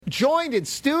joined in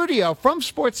studio from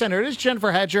SportsCenter. It is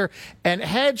Jennifer Hedger. And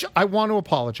Hedge, I want to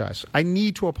apologize. I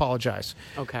need to apologize.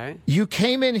 Okay. You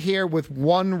came in here with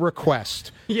one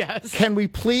request. Yes. Can we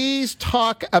please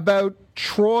talk about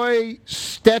Troy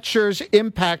Stetcher's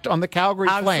impact on the Calgary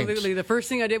Flames? Absolutely. The first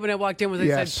thing I did when I walked in was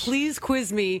I said, please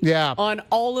quiz me on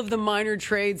all of the minor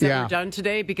trades that were done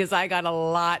today because I got a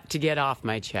lot to get off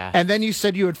my chest. And then you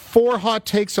said you had 4 hot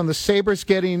takes on the Sabres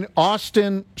getting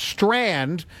Austin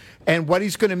Strand and what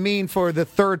he's going to mean for the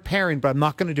third pairing, but I'm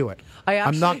not going to do it.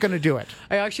 I'm not going to do it.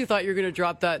 I actually thought you were going to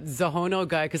drop that Zahono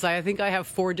guy because I think I have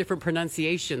 4 different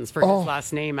pronunciations for his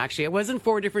last name, actually. It wasn't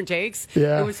 4 different takes.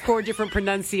 It was 4 different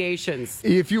pronunciations.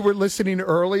 If you were listening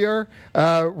earlier,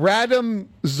 Radim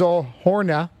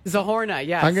Zohorna. Zohorna,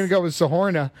 yes. I'm going to go with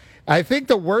Zohorna. I think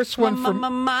the worst one from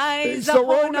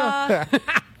Zohorna.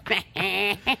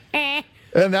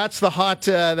 And that's the hot.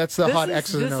 That's the hot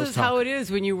X's and O's. This is how it is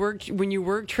when you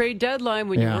work trade deadline.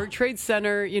 When you work trade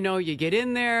center, you get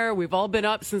in there. We've all been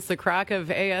up since the crack of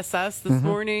ASS this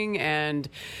morning, and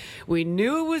we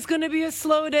knew it was going to be a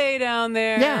slow day down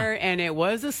there, and it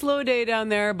was a slow day down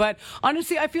there. But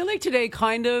honestly, I feel like today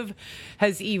kind of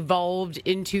has evolved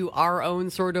into our own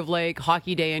sort of like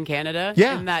hockey day in Canada.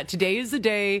 Yeah, and that today is the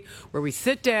day where we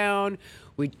sit down,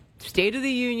 we. State of the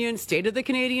Union, state of the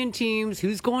Canadian teams,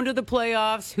 who's going to the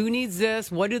playoffs, who needs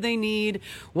this, what do they need,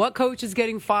 what coach is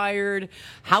getting fired,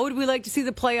 how would we like to see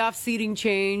the playoff seeding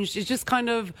changed. It's just kind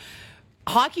of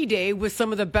hockey day with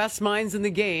some of the best minds in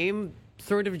the game,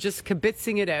 sort of just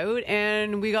kibitzing it out,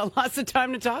 and we got lots of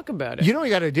time to talk about it. You know what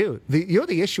you got to do?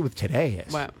 The issue with today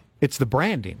is it's the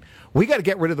branding. We got to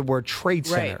get rid of the word trade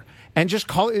center. And just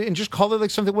call it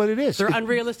like something what it is. There are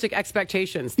unrealistic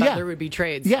expectations that there would be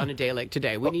trades on a day like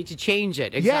today. We need to change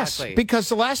it. Exactly. Yes, because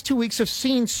the last 2 weeks have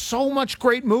seen so much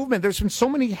great movement. There's been so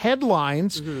many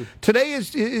headlines. Today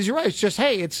is you're right. It's just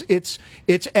it's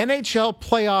NHL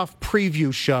playoff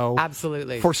preview show.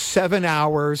 Absolutely. For 7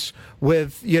 hours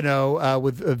with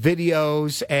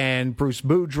videos and Bruce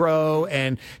Boudreau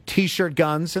and T-shirt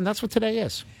guns, and that's what today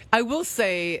is. I will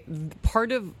say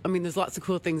there's lots of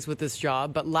cool things with this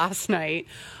job, but last night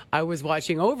I was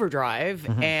watching Overdrive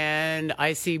and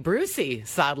I see Brucey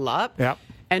saddle up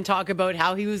and talk about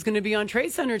how he was going to be on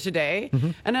Trade Center today.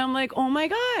 And I'm like, oh my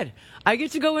God, I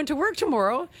get to go into work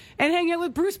tomorrow and hang out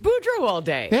with Bruce Boudreau all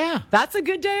day. Yeah. That's a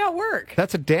good day at work.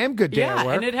 That's a damn good day at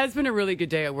work. And it has been a really good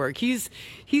day at work. He's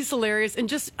hilarious. And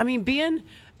just, being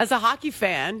as a hockey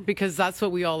fan, because that's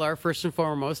what we all are first and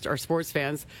foremost, our sports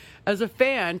fans, as a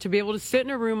fan, to be able to sit in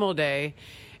a room all day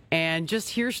and just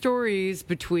hear stories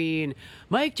between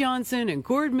Mike Johnson and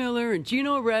Gord Miller and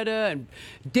Gino Reda and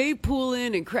Dave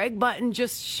Poulin and Craig Button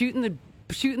just shooting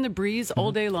the breeze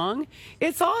all day long.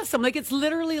 It's awesome. Like it's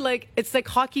literally it's like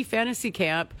hockey fantasy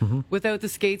camp without the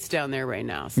skates down there right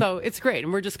now. So it's great.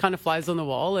 And we're just kind of flies on the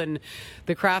wall, and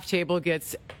the craft table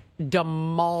gets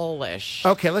demolished.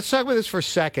 Okay, let's talk about this for a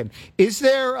second. Is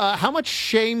there how much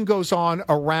shame goes on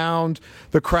around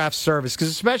the craft service? Because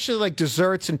especially like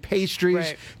desserts and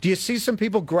pastries, do you see some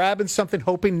people grabbing something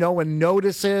hoping no one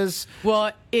notices?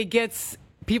 Well,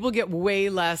 people get way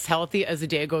less healthy as the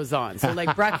day goes on. So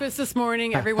like breakfast this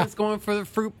morning, everyone's going for the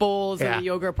fruit bowls and the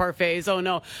yogurt parfaits. Oh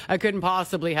no, I couldn't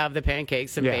possibly have the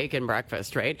pancakes and bacon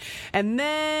breakfast, right? And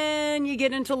then you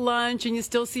get into lunch and you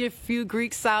still see a few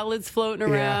Greek salads floating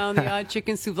around, the odd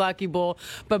chicken souvlaki bowl.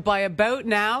 But by about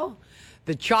now,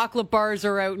 the chocolate bars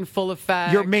are out and full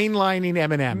effect. You're mainlining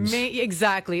M&Ms.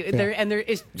 Exactly. Yeah.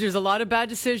 There's a lot of bad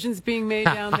decisions being made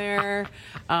down there.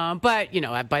 But,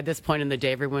 by this point in the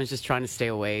day, everyone's just trying to stay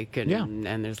awake.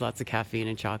 And there's lots of caffeine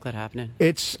and chocolate happening.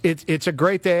 It's a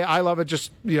great day. I love it.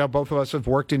 Just, both of us have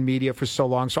worked in media for so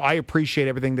long. So I appreciate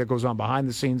everything that goes on behind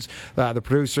the scenes. The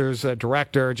producers,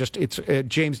 director, it's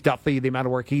James Duffy, the amount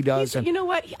of work he does. You know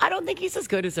what? I don't think he's as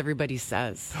good as everybody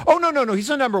says. Oh, no. He's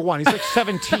not number one. He's like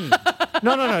 17.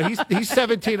 No. He's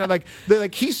 17.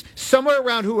 He's somewhere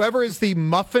around whoever is the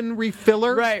muffin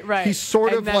refiller. Right. He's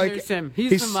sort of like there's him.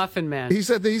 He's the muffin man. He's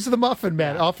the muffin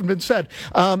man. Often been said.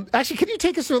 Actually, can you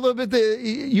take us through a little bit?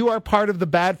 You are part of the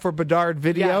Bad for Bedard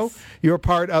video. Yes. You're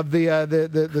part of the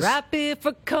Crappy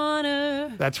for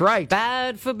Connor. That's right.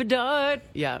 Bad for Bedard.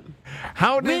 Yeah.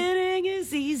 Winning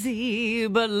is easy,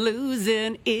 but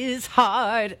losing is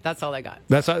hard. That's all I got.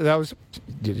 That was.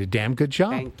 Did a damn good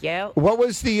job. Thank you. What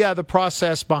was the process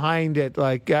process behind it?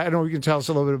 Like, I don't know if you can tell us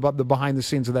a little bit about the behind the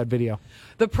scenes of that video.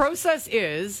 The process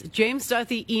is James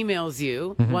Duthie emails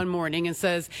you one morning and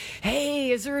says,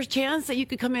 hey, is there a chance that you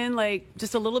could come in like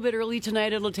just a little bit early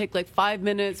tonight? It'll take like 5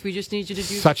 minutes. We just need you to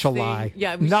do such a thing. lie.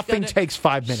 Yeah, nothing takes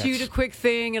 5 minutes. Shoot a quick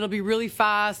thing. It'll be really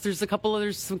fast. There's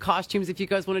some costumes if you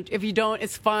guys want to. If you don't,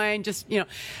 it's fine. Just,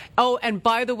 Oh, and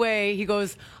by the way, he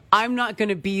goes, I'm not going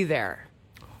to be there.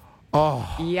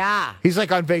 Oh. Yeah. He's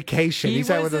like on vacation.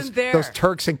 He's out with those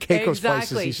Turks and Caicos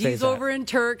places he stays He's over in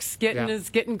Turks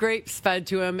getting grapes fed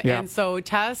to him. Yeah. And so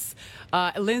Tess,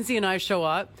 Lindsay and I show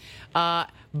up.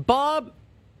 Bob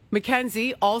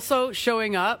McKenzie also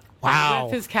showing up. Wow.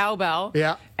 With his cowbell.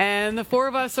 Yeah. And the four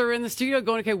of us are in the studio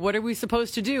going, okay, what are we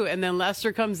supposed to do? And then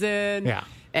Lester comes in. Yeah.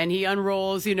 And he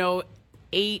unrolls,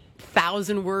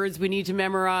 8,000 words we need to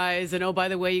memorize. And, oh, by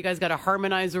the way, you guys got to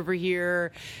harmonize over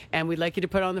here. And we'd like you to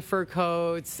put on the fur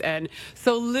coats. And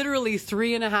so literally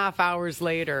 3.5 hours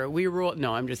later, we rolled.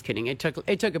 No, I'm just kidding. It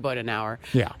took about an hour.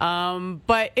 Yeah.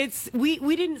 But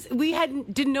we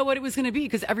didn't know what it was going to be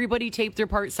because everybody taped their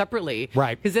part separately.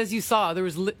 Right. Because as you saw, there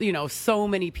was, so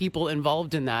many people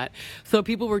involved in that. So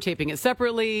people were taping it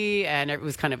separately and it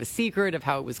was kind of a secret of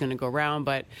how it was going to go around.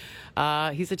 But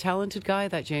he's a talented guy,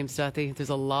 that James Duthie. There's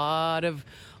a lot of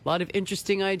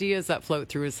interesting ideas that float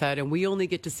through his head, and we only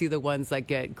get to see the ones that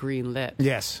get green lit.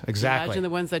 Yes, exactly. Imagine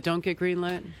the ones that don't get green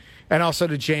lit. And also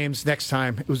to James, next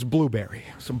time, it was blueberry.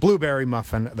 Some blueberry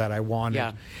muffin that I wanted.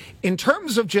 Yeah. In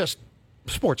terms of just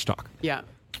sports talk. Yeah.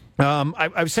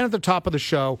 I've said at the top of the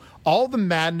show, all the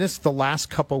madness the last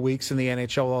couple of weeks in the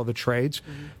NHL, all the trades,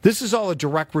 this is all a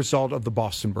direct result of the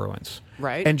Boston Bruins.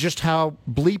 Right. And just how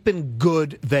bleeping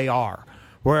good they are.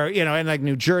 Where, and like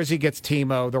New Jersey gets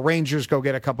Timo, the Rangers go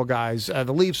get a couple guys,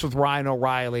 the Leafs with Ryan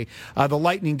O'Reilly, the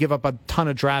Lightning give up a ton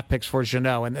of draft picks for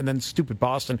Jeannot, and then stupid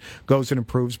Boston goes and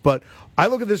improves. But I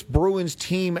look at this Bruins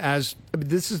team as,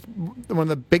 this is one of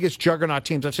the biggest juggernaut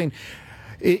teams I've seen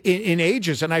in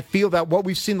ages, and I feel that what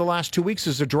we've seen the last 2 weeks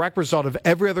is a direct result of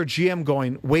every other GM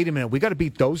going, wait a minute, we got to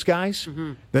beat those guys.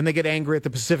 Then they get angry at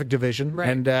the Pacific Division, right.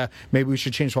 and maybe we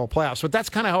should change the whole playoffs. But that's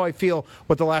kind of how I feel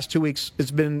what the last 2 weeks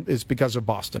is because of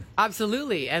Boston.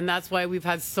 Absolutely, and that's why we've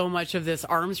had so much of this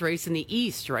arms race in the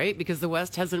East, right? Because the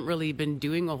West hasn't really been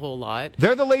doing a whole lot.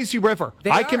 They're the lazy river.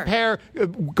 I compare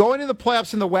going to the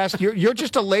playoffs in the West. You're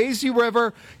just a lazy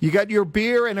river. You got your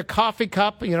beer and a coffee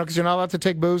cup, because you're not allowed to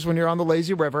take booze when you're on the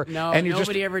lazy river. No, and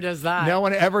nobody ever does that. No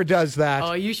one ever does that.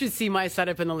 Oh, you should see my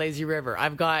setup in the lazy river. I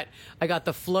got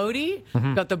the floaty,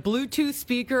 got the Bluetooth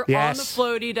speaker on the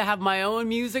floaty to have my own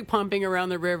music pumping around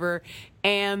the river,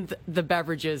 and the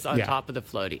beverages on top of the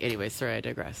floaty. Anyway, sorry, I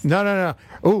digress. No.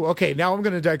 Oh, okay. Now I'm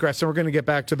going to digress, and we're going to get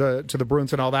back to the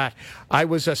Bruins and all that. I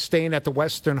was staying at the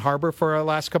Western Harbor for the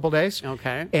last couple of days.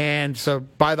 Okay. And so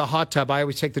by the hot tub, I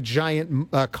always take the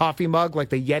giant coffee mug, like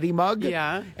the Yeti mug.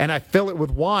 Yeah. And I fill it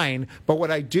with wine. But what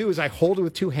I do is I hold it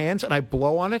with two hands and I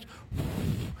blow on it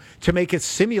to make it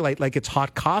simulate like it's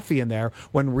hot coffee in there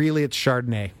when really it's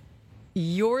Chardonnay.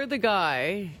 You're the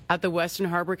guy at the Western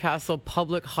Harbor Castle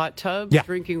public hot tub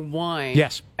drinking wine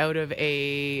out of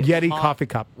a Yeti coffee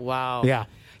cup. Wow. Yeah.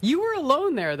 You were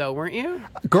alone there, though, weren't you?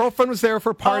 Girlfriend was there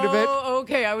for part of it. Oh,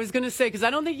 okay. I was going to say, because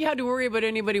I don't think you had to worry about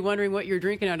anybody wondering what you're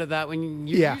drinking out of that when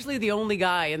you're usually the only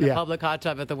guy in the public hot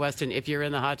tub at the Westin, if you're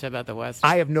in the hot tub at the Westin.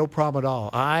 I have no problem at all.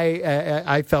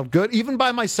 I felt good. Even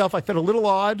by myself, I felt a little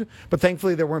odd, but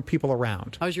thankfully there weren't people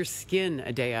around. How was your skin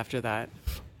a day after that?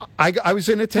 I was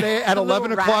in it today at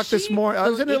 11 o'clock this morning. I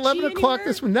was in it at 11 o'clock anywhere?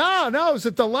 this morning. No, it was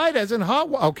at the light as in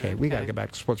hot. Okay, we got to get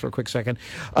back to sports for a quick second.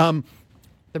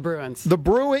 The Bruins. The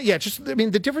Bruins,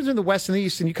 the difference in the West and the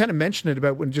East, and you kind of mentioned it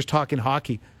about when just talking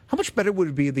hockey. How much better would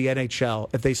it be the NHL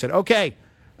if they said, okay,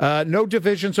 no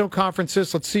divisions, no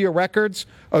conferences, let's see your records.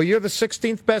 Oh, you're the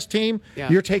 16th best team. Yeah.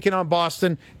 You're taking on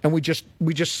Boston, and we just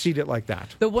seed it like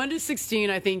that. The 1-16,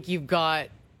 I think you've got...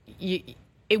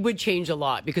 It would change a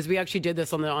lot because we actually did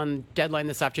this on Deadline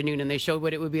this afternoon, and they showed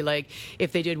what it would be like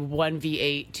if they did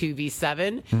 1v8,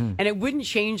 2v7, and it wouldn't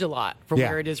change a lot from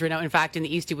where it is right now. In fact, in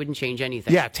the East, it wouldn't change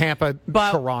anything. Yeah, Tampa,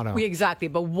 Toronto. Exactly.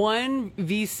 But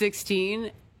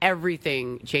 1v16,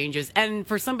 everything changes. And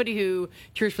for somebody who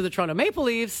cheers for the Toronto Maple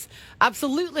Leafs,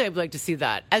 absolutely, I'd like to see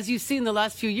that. As you've seen the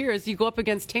last few years, you go up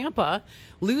against Tampa,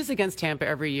 lose against Tampa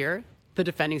every year, the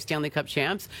defending Stanley Cup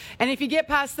champs. And if you get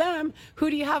past them, who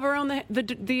do you have around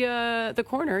the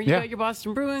corner? You got your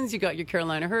Boston Bruins, you got your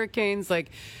Carolina Hurricanes.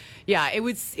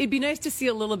 It'd be nice to see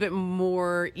a little bit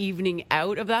more evening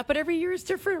out of that. But every year is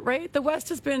different, right? The West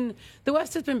has been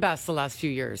best the last few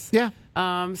years. Yeah.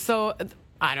 So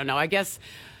I don't know. I guess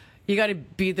You got to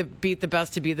beat the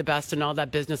best to be the best and all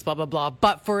that business, blah, blah, blah.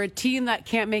 But for a team that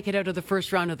can't make it out of the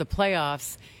first round of the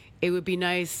playoffs, it would be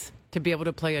nice to be able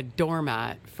to play a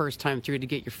doormat first time through to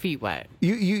get your feet wet.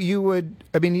 You would,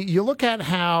 I mean, you look at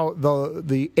how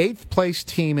the 8th place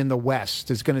team in the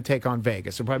West is going to take on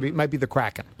Vegas. It might be the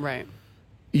Kraken. Right.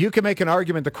 You can make an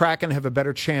argument the Kraken have a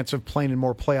better chance of playing in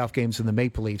more playoff games than the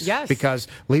Maple Leafs. Yes. Because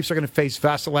Leafs are going to face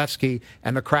Vasilevsky,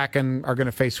 and the Kraken are going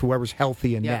to face whoever's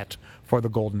healthy in net for the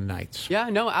Golden Knights. Yeah,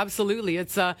 no, absolutely.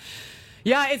 It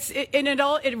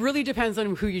really depends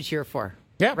on who you cheer for.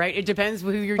 Yeah. Right? It depends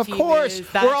who your team is. Of course.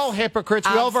 We're all hypocrites.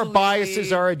 We all have our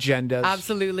biases, our agendas.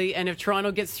 Absolutely. And if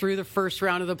Toronto gets through the first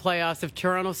round of the playoffs, if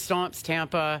Toronto stomps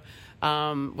Tampa,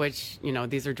 which,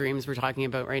 these are dreams we're talking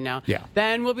about right now,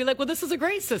 then we'll be like, well, this is a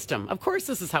great system. Of course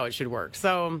this is how it should work.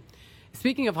 So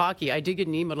speaking of hockey, I did get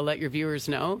an email to let your viewers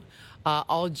know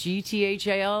all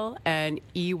GTHL and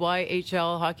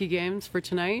EYHL hockey games for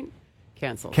tonight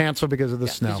canceled. Canceled because of the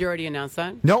snow. Did you already announce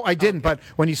that? No, I didn't. But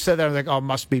when you said that, I was like, oh, it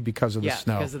must be because of the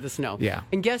snow. Yeah, because of the snow. Yeah.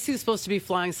 And guess who's supposed to be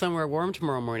flying somewhere warm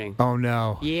tomorrow morning? Oh,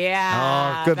 no.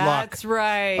 Yeah. Oh, good luck. That's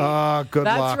right. Oh, good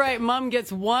luck. That's right. Mom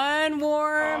gets one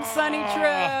warm, sunny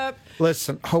trip.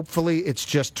 Listen, hopefully it's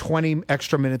just 20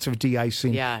 extra minutes of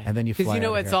de-icing, and then you fly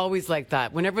Because out it's here. always like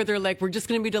that. Whenever they're like, we're just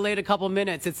going to be delayed a couple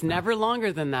minutes, it's never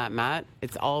longer than that, Matt.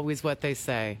 It's always what they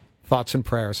say. Thoughts and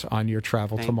prayers on your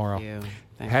travel tomorrow. Thank you.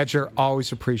 Hedger,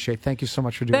 always appreciate. Thank you so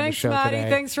much for doing the show Maddie. today.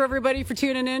 Thanks for everybody for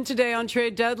tuning in today on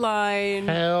Trade Deadline.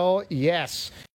 Hell yes.